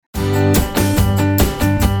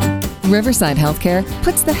Riverside Healthcare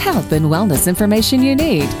puts the health and wellness information you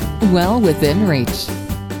need well within reach.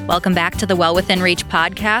 Welcome back to the Well Within Reach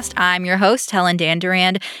podcast. I'm your host, Helen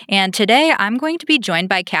Dandurand, and today I'm going to be joined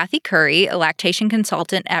by Kathy Curry, a lactation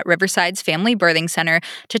consultant at Riverside's Family Birthing Center,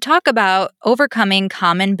 to talk about overcoming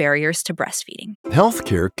common barriers to breastfeeding.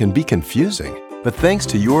 Healthcare can be confusing, but thanks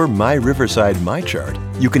to your My Riverside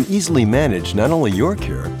MyChart, you can easily manage not only your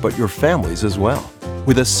care, but your family's as well.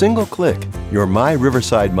 With a single click, your My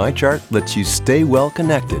Riverside MyChart lets you stay well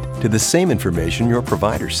connected to the same information your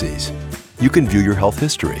provider sees. You can view your health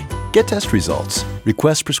history, get test results,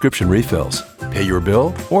 request prescription refills, pay your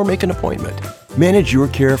bill, or make an appointment. Manage your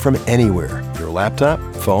care from anywhere, your laptop,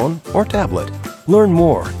 phone, or tablet. Learn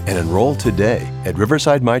more and enroll today at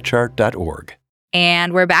riversidemychart.org.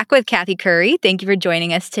 And we're back with Kathy Curry. Thank you for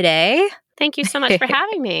joining us today. Thank you so much for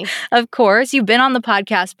having me. Of course, you've been on the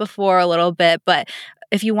podcast before a little bit, but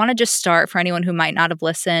if you want to just start for anyone who might not have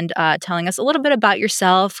listened, telling us a little bit about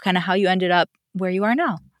yourself, kind of how you ended up where you are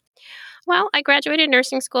now. Well, I graduated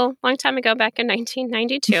nursing school a long time ago, back in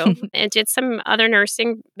 1992, and did some other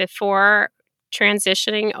nursing before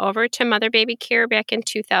transitioning over to mother-baby care back in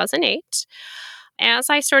 2008. As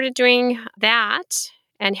I started doing that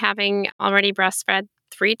and having already breastfed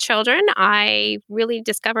 3 children, I really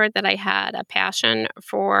discovered that I had a passion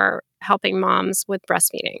for helping moms with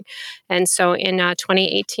breastfeeding. And so in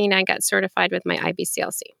 2018, I got certified with my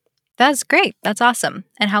IBCLC. That's great. That's awesome.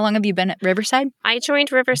 And how long have you been at Riverside? I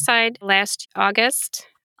joined Riverside last August.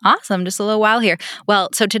 Awesome. Just a little while here. Well,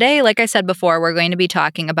 so today, like I said before, we're going to be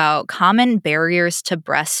talking about common barriers to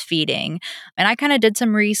breastfeeding. And I kind of did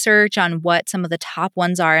some research on what some of the top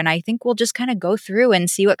ones are. And I think we'll just kind of go through and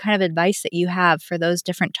see what kind of advice that you have for those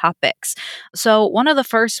different topics. So one of the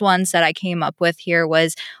first ones that I came up with here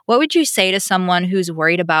was, what would you say to someone who's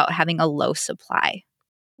worried about having a low supply?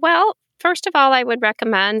 Well, first of all, I would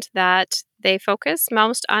recommend that they focus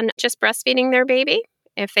most on just breastfeeding their baby.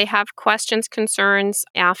 If they have questions, concerns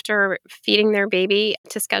after feeding their baby,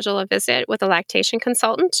 to schedule a visit with a lactation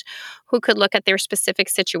consultant who could look at their specific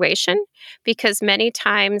situation, because many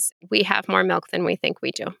times we have more milk than we think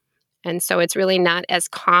we do. And so it's really not as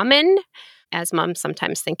common as moms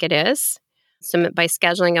sometimes think it is. So by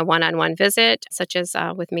scheduling a one-on-one visit, such as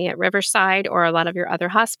with me at Riverside or a lot of your other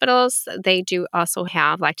hospitals, they do also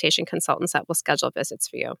have lactation consultants that will schedule visits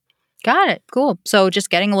for you. Got it. Cool. So just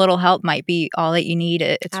getting a little help might be all that you need.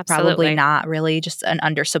 It's Absolutely. Probably not really just an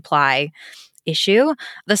undersupply issue.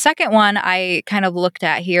 The second one I kind of looked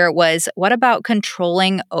at here was, what about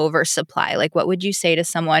controlling oversupply? Like, what would you say to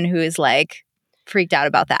someone who is like freaked out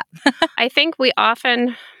about that? I think we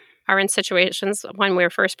often are in situations when we're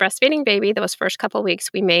first breastfeeding baby, those first couple weeks,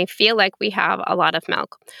 we may feel like we have a lot of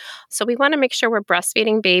milk. So we want to make sure we're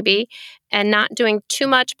breastfeeding baby and not doing too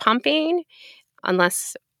much pumping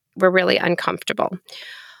unless we're really uncomfortable.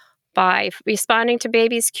 By responding to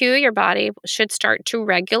baby's cue, your body should start to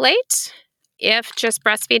regulate. If just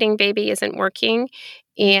breastfeeding baby isn't working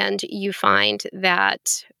and you find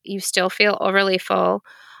that you still feel overly full,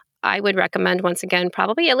 I would recommend, once again,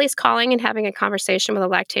 probably at least calling and having a conversation with a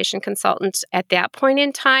lactation consultant at that point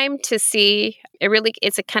in time to see,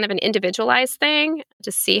 it's a kind of an individualized thing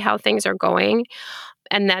to see how things are going.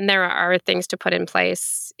 And then there are things to put in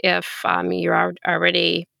place if you're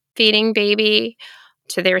already feeding baby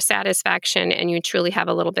to their satisfaction and you truly have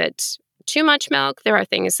a little bit too much milk. There are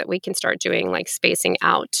things that we can start doing, like spacing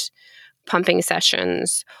out pumping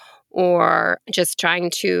sessions or just trying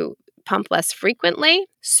to pump less frequently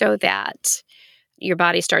so that your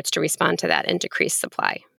body starts to respond to that and decrease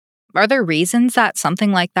supply. Are there reasons that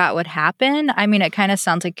something like that would happen? I mean, it kind of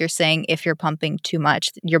sounds like you're saying if you're pumping too much,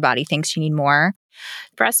 your body thinks you need more.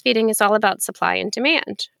 Breastfeeding is all about supply and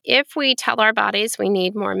demand. If we tell our bodies we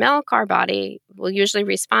need more milk, our body will usually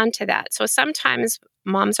respond to that. So sometimes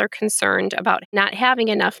moms are concerned about not having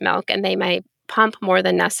enough milk and they might pump more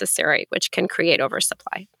than necessary, which can create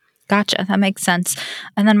oversupply. Gotcha. That makes sense.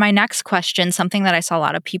 And then my next question, something that I saw a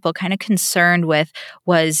lot of people kind of concerned with,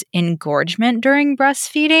 was engorgement during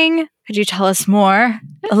breastfeeding. Could you tell us more?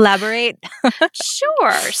 Elaborate?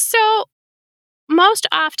 Sure. So most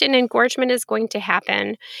often, engorgement is going to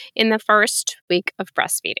happen in the first week of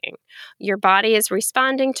breastfeeding. Your body is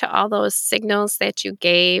responding to all those signals that you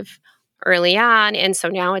gave early on, and so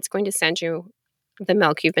now it's going to send you the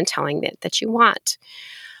milk you've been telling it that you want.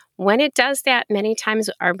 When it does that, many times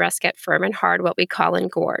our breasts get firm and hard, what we call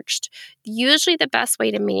engorged. Usually the best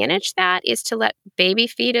way to manage that is to let baby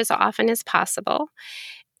feed as often as possible.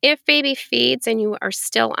 If baby feeds and you are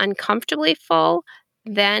still uncomfortably full,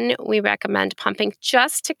 then we recommend pumping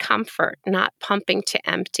just to comfort, not pumping to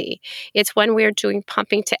empty. It's when we're doing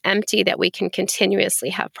pumping to empty that we can continuously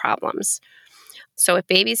have problems. So if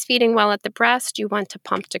baby's feeding well at the breast, you want to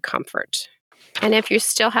pump to comfort. And if you're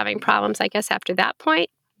still having problems, I guess after that point,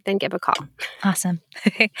 then give a call. Awesome.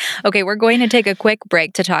 Okay, we're going to take a quick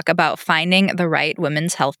break to talk about finding the right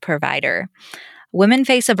women's health provider. Women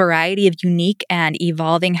face a variety of unique and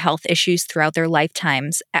evolving health issues throughout their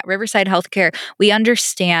lifetimes. At Riverside Healthcare, we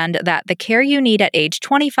understand that the care you need at age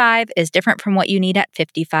 25 is different from what you need at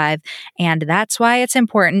 55, and that's why it's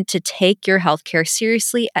important to take your healthcare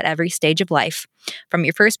seriously at every stage of life. From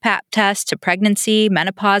your first pap test to pregnancy,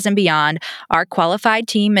 menopause, and beyond, our qualified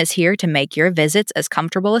team is here to make your visits as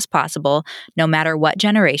comfortable as possible, no matter what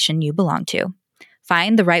generation you belong to.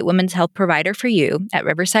 Find the right women's health provider for you at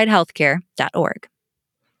riversidehealthcare.org.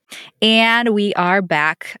 And we are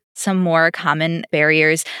back. Some more common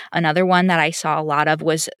barriers. Another one that I saw a lot of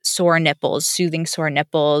was sore nipples, soothing sore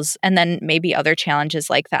nipples, and then maybe other challenges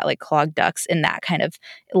like that, like clogged ducts in that kind of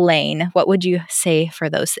lane. What would you say for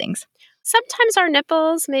those things? Sometimes our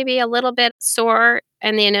nipples may be a little bit sore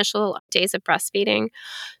in the initial days of breastfeeding.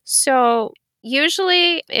 So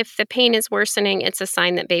usually if the pain is worsening, it's a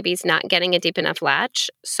sign that baby's not getting a deep enough latch.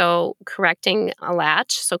 So correcting a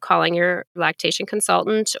latch, so calling your lactation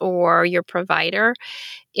consultant or your provider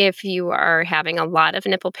if you are having a lot of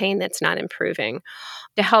nipple pain that's not improving.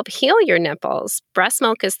 To help heal your nipples, breast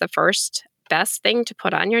milk is the first best thing to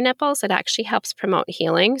put on your nipples. It actually helps promote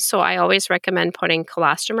healing. So I always recommend putting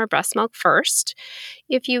colostrum or breast milk first.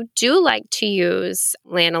 If you do like to use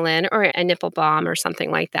lanolin or a nipple balm or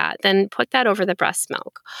something like that, then put that over the breast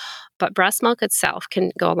milk. But breast milk itself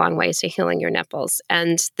can go a long way to healing your nipples.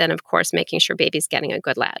 And then, of course, making sure baby's getting a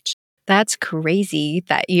good latch. That's crazy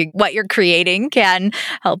that what you're creating can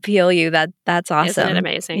help heal you. That's awesome. Isn't it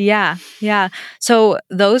amazing? Yeah, yeah. So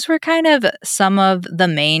those were kind of some of the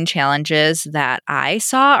main challenges that I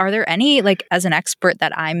saw. Are there any, like, as an expert,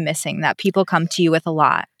 that I'm missing that people come to you with a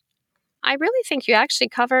lot? I really think you actually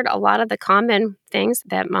covered a lot of the common things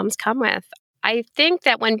that moms come with. I think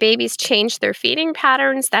that when babies change their feeding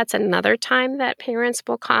patterns, that's another time that parents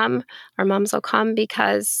will come or moms will come,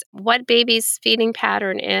 because what baby's feeding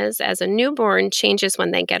pattern is as a newborn changes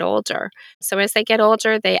when they get older. So as they get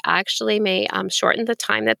older, they actually may shorten the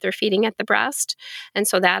time that they're feeding at the breast. And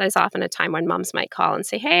so that is often a time when moms might call and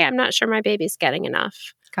say, hey, I'm not sure my baby's getting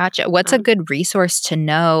enough. Gotcha. What's a good resource to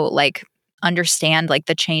know, like, understand like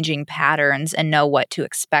the changing patterns and know what to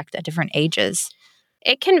expect at different ages?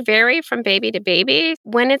 It can vary from baby to baby.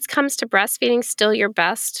 When it comes to breastfeeding, still your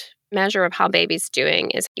best measure of how baby's doing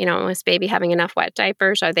is, is baby having enough wet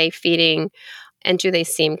diapers? Are they feeding? And do they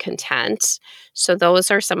seem content? So those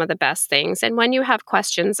are some of the best things. And when you have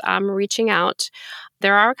questions, reaching out.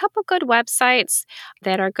 There are a couple good websites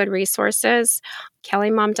that are good resources.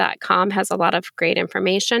 kellymom.com has a lot of great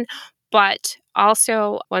information. But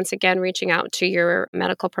also, once again, reaching out to your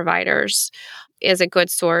medical providers is a good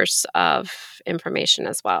source of information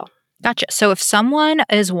as well. Gotcha. So if someone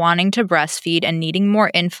is wanting to breastfeed and needing more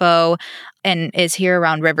info and is here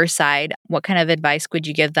around Riverside, what kind of advice would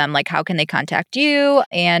you give them? Like, how can they contact you,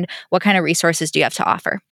 and what kind of resources do you have to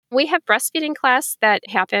offer? We have breastfeeding class that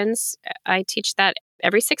happens. I teach that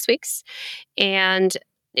every 6 weeks, and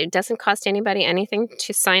it doesn't cost anybody anything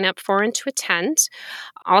to sign up for and to attend.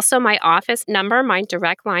 Also, my office number, my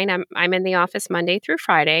direct line, I'm in the office Monday through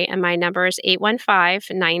Friday, and my number is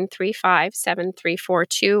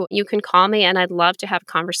 815-935-7342. You can call me, and I'd love to have a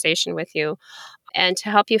conversation with you and to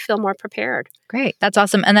help you feel more prepared. Great. That's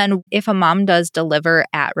awesome. And then if a mom does deliver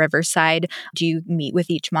at Riverside, do you meet with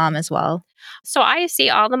each mom as well? So I see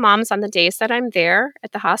all the moms on the days that I'm there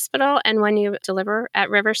at the hospital. And when you deliver at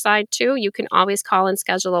Riverside too, you can always call and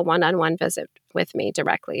schedule a one-on-one visit with me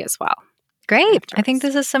directly as well. Great. I think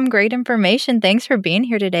this is some great information. Thanks for being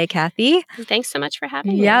here today, Kathy. Thanks so much for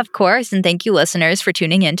having me. Yeah, of course. And thank you, listeners, for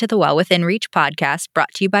tuning in to the Well Within Reach podcast,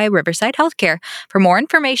 brought to you by Riverside Healthcare. For more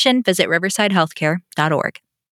information, visit riversidehealthcare.org.